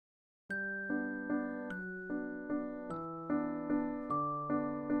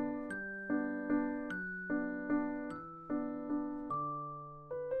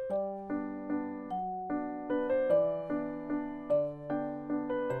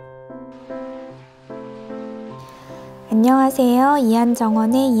안녕하세요.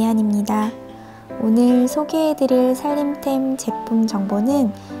 이한정원의 이한입니다. 오늘 소개해드릴 살림템 제품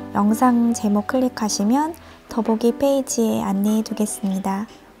정보는 영상 제목 클릭하시면 더보기 페이지에 안내해 두겠습니다.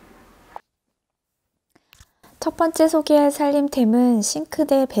 첫 번째 소개할 살림템은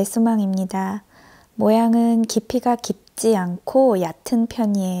싱크대 배수망입니다. 모양은 깊이가 깊지 않고 얕은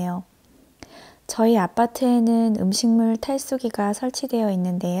편이에요. 저희 아파트에는 음식물 탈수기가 설치되어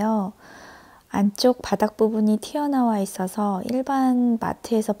있는데요. 안쪽 바닥 부분이 튀어나와 있어서 일반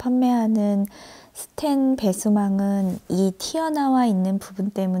마트에서 판매하는 스텐 배수망은 이 튀어나와 있는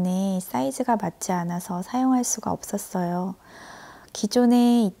부분 때문에 사이즈가 맞지 않아서 사용할 수가 없었어요.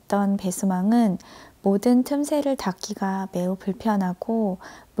 기존에 있던 배수망은 모든 틈새를 닫기가 매우 불편하고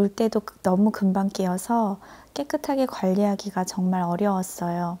물때도 너무 금방 끼어서 깨끗하게 관리하기가 정말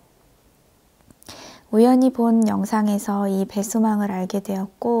어려웠어요. 우연히 본 영상에서 이 배수망을 알게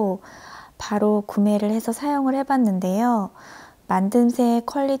되었고 바로 구매를 해서 사용을 해봤는데요. 만듦새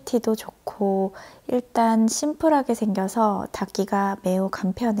퀄리티도 좋고 일단 심플하게 생겨서 닫기가 매우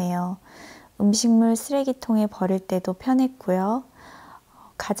간편해요. 음식물 쓰레기통에 버릴 때도 편했고요.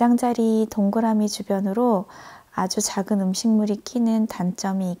 가장자리 동그라미 주변으로 아주 작은 음식물이 끼는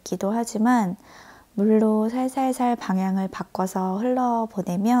단점이 있기도 하지만 물로 살살살 방향을 바꿔서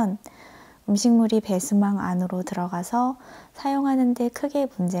흘러보내면 음식물이 배수망 안으로 들어가서 사용하는 데 크게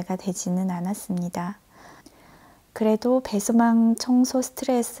문제가 되지는 않았습니다. 그래도 배수망 청소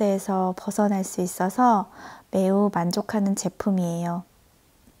스트레스에서 벗어날 수 있어서 매우 만족하는 제품이에요.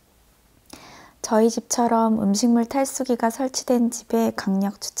 저희 집처럼 음식물 탈수기가 설치된 집에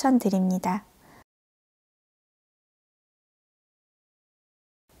강력 추천드립니다.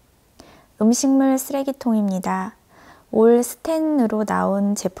 음식물 쓰레기통입니다. 올 스텐으로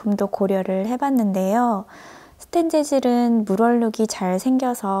나온 제품도 고려를 해봤는데요. 스텐 재질은 물 얼룩이 잘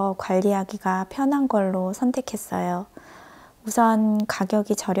생겨서 관리하기가 편한 걸로 선택했어요. 우선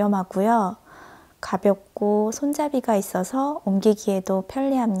가격이 저렴하고요. 가볍고 손잡이가 있어서 옮기기에도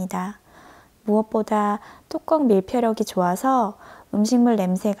편리합니다. 무엇보다 뚜껑 밀폐력이 좋아서 음식물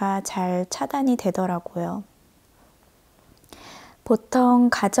냄새가 잘 차단이 되더라고요. 보통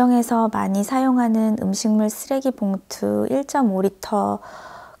가정에서 많이 사용하는 음식물 쓰레기 봉투 1.5리터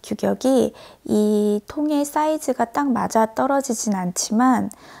규격이 이 통의 사이즈가 딱 맞아 떨어지진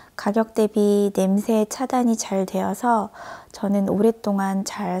않지만 가격 대비 냄새 차단이 잘 되어서 저는 오랫동안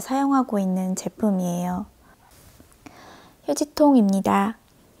잘 사용하고 있는 제품이에요. 휴지통입니다.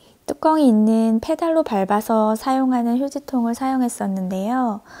 뚜껑이 있는 페달로 밟아서 사용하는 휴지통을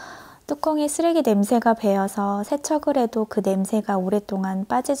사용했었는데요. 뚜껑에 쓰레기 냄새가 배어서 세척을 해도 그 냄새가 오랫동안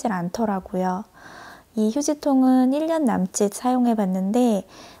빠지질 않더라고요. 이 휴지통은 1년 남짓 사용해 봤는데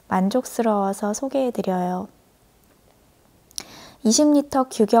만족스러워서 소개해 드려요. 20리터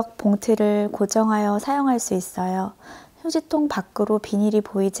규격 봉투를 고정하여 사용할 수 있어요. 휴지통 밖으로 비닐이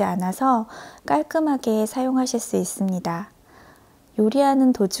보이지 않아서 깔끔하게 사용하실 수 있습니다.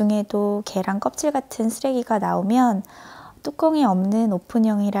 요리하는 도중에도 계란 껍질 같은 쓰레기가 나오면 뚜껑이 없는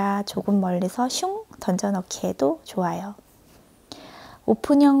오픈형이라 조금 멀리서 슝 던져넣기에도 좋아요.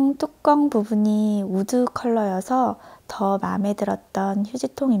 오픈형 뚜껑 부분이 우드 컬러여서 더 마음에 들었던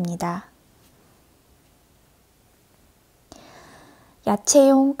휴지통입니다.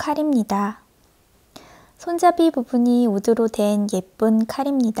 야채용 칼입니다. 손잡이 부분이 우드로 된 예쁜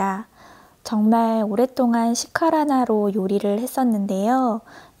칼입니다. 정말 오랫동안 식칼 하나로 요리를 했었는데요.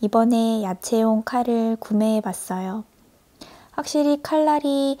 이번에 야채용 칼을 구매해 봤어요. 확실히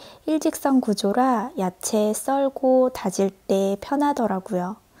칼날이 일직선 구조라 야채 썰고 다질 때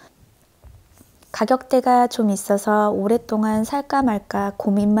편하더라고요. 가격대가 좀 있어서 오랫동안 살까 말까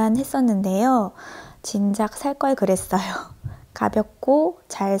고민만 했었는데요. 진작 살 걸 그랬어요. 가볍고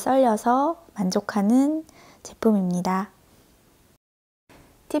잘 썰려서 만족하는 제품입니다.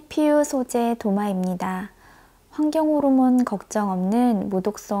 TPU 소재 도마입니다. 환경호르몬 걱정 없는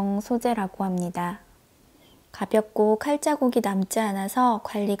무독성 소재라고 합니다. 가볍고 칼자국이 남지 않아서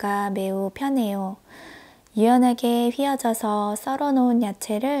관리가 매우 편해요. 유연하게 휘어져서 썰어놓은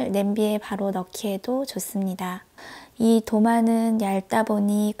야채를 냄비에 바로 넣기에도 좋습니다. 이 도마는 얇다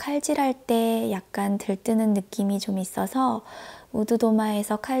보니 칼질할 때 약간 들뜨는 느낌이 좀 있어서 우드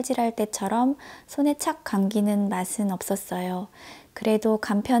도마에서 칼질할 때처럼 손에 착 감기는 맛은 없었어요. 그래도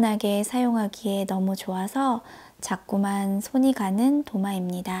간편하게 사용하기에 너무 좋아서 자꾸만 손이 가는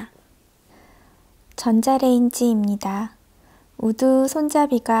도마입니다. 전자레인지입니다. 우드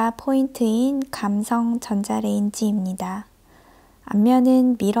손잡이가 포인트인 감성 전자레인지입니다.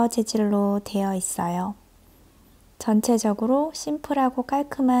 앞면은 미러 재질로 되어 있어요. 전체적으로 심플하고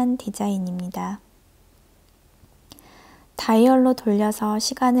깔끔한 디자인입니다. 다이얼로 돌려서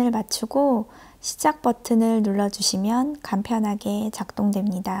시간을 맞추고 시작 버튼을 눌러주시면 간편하게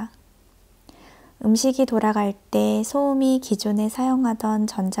작동됩니다. 음식이 돌아갈 때 소음이 기존에 사용하던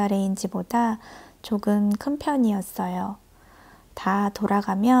전자레인지보다 조금 큰 편이었어요. 다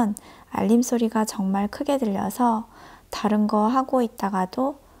돌아가면 알림 소리가 정말 크게 들려서 다른 거 하고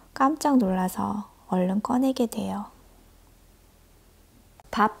있다가도 깜짝 놀라서 얼른 꺼내게 돼요.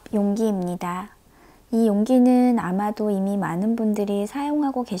 밥 용기입니다. 이 용기는 아마도 이미 많은 분들이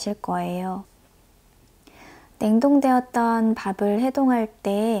사용하고 계실 거예요. 냉동되었던 밥을 해동할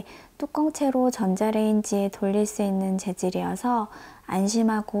때 뚜껑채로 전자레인지에 돌릴 수 있는 재질이어서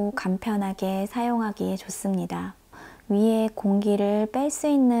안심하고 간편하게 사용하기에 좋습니다. 위에 공기를 뺄 수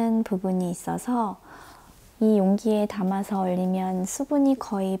있는 부분이 있어서 이 용기에 담아서 얼리면 수분이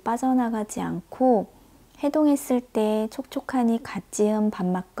거의 빠져나가지 않고 해동했을 때 촉촉하니 갓 지은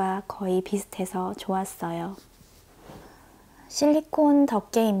밥맛과 거의 비슷해서 좋았어요. 실리콘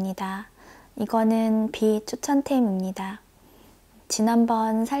덮개입니다. 이거는 비추천템입니다.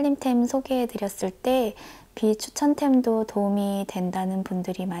 지난번 살림템 소개해 드렸을 때 비추천템도 도움이 된다는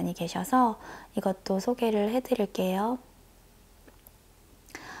분들이 많이 계셔서 이것도 소개를 해 드릴게요.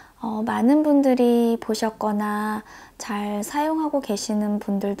 많은 분들이 보셨거나 잘 사용하고 계시는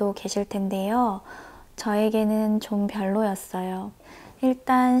분들도 계실 텐데요. 저에게는 좀 별로였어요.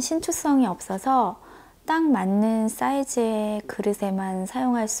 일단 신축성이 없어서 딱 맞는 사이즈의 그릇에만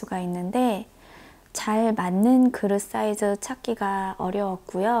사용할 수가 있는데 잘 맞는 그릇 사이즈 찾기가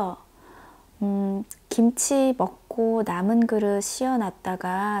어려웠고요. 김치 먹고 남은 그릇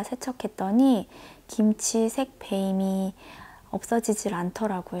씌워놨다가 세척했더니 김치 색 배임이 없어지질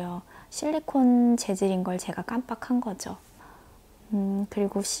않더라고요. 실리콘 재질인 걸 제가 깜빡한 거죠.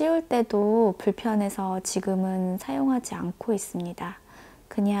 그리고 씌울 때도 불편해서 지금은 사용하지 않고 있습니다.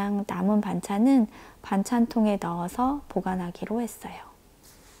 그냥 남은 반찬은 반찬통에 넣어서 보관하기로 했어요.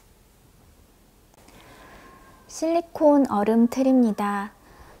 실리콘 얼음 틀입니다.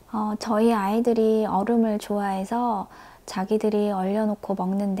 저희 아이들이 얼음을 좋아해서 자기들이 얼려놓고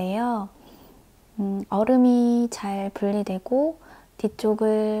먹는데요. 얼음이 잘 분리되고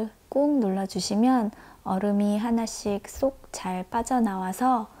뒤쪽을 꾹 눌러주시면 얼음이 하나씩 쏙 잘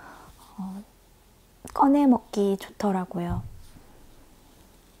빠져나와서 꺼내 먹기 좋더라고요.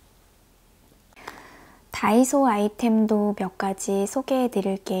 다이소 아이템도 몇 가지 소개해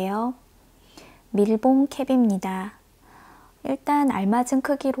드릴게요. 밀봉 캡입니다. 일단 알맞은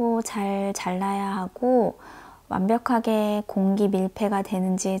크기로 잘 잘라야 하고 완벽하게 공기 밀폐가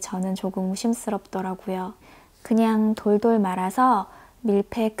되는지 저는 조금 의심스럽더라고요. 그냥 돌돌 말아서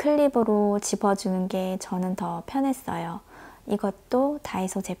밀폐클립으로 집어주는 게 저는 더 편했어요. 이것도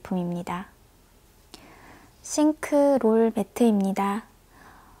다이소 제품입니다. 싱크 롤 매트입니다.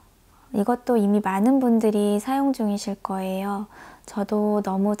 이것도 이미 많은 분들이 사용 중이실 거예요. 저도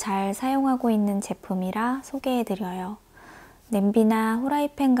너무 잘 사용하고 있는 제품이라 소개해드려요. 냄비나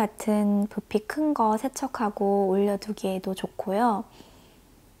후라이팬 같은 부피 큰 거 세척하고 올려두기에도 좋고요.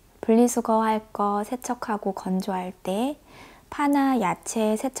 분리수거 할 거 세척하고 건조할 때, 파나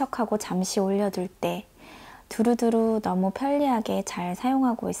야채 세척하고 잠시 올려둘 때 두루두루 너무 편리하게 잘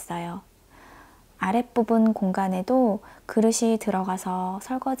사용하고 있어요. 아랫부분 공간에도 그릇이 들어가서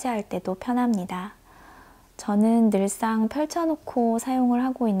설거지할 때도 편합니다. 저는 늘상 펼쳐놓고 사용을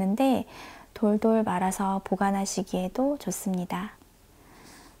하고 있는데 돌돌 말아서 보관하시기에도 좋습니다.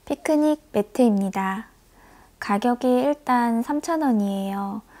 피크닉 매트입니다. 가격이 일단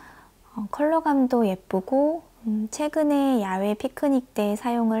 3,000원이에요. 컬러감도 예쁘고 최근에 야외 피크닉 때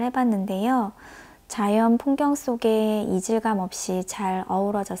사용을 해봤는데요. 자연 풍경 속에 이질감 없이 잘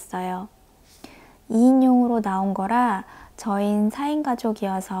어우러졌어요. 2인용으로 나온 거라 저희는 4인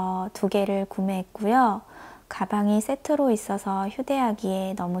가족이어서 2개를 구매했고요. 가방이 세트로 있어서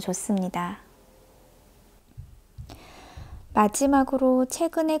휴대하기에 너무 좋습니다. 마지막으로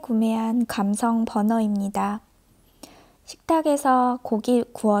최근에 구매한 감성 버너입니다. 식탁에서 고기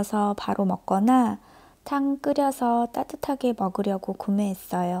구워서 바로 먹거나 탕 끓여서 따뜻하게 먹으려고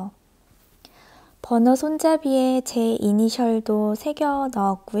구매했어요. 버너 손잡이에 제 이니셜도 새겨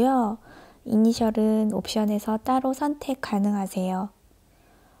넣었고요. 이니셜은 옵션에서 따로 선택 가능하세요.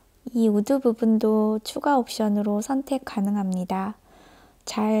 이 우드 부분도 추가 옵션으로 선택 가능합니다.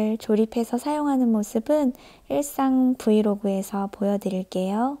 잘 조립해서 사용하는 모습은 일상 브이로그에서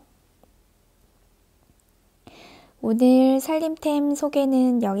보여드릴게요. 오늘 살림템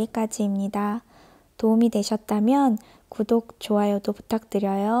소개는 여기까지입니다. 도움이 되셨다면 구독, 좋아요도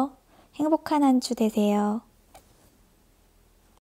부탁드려요. 행복한 한 주 되세요.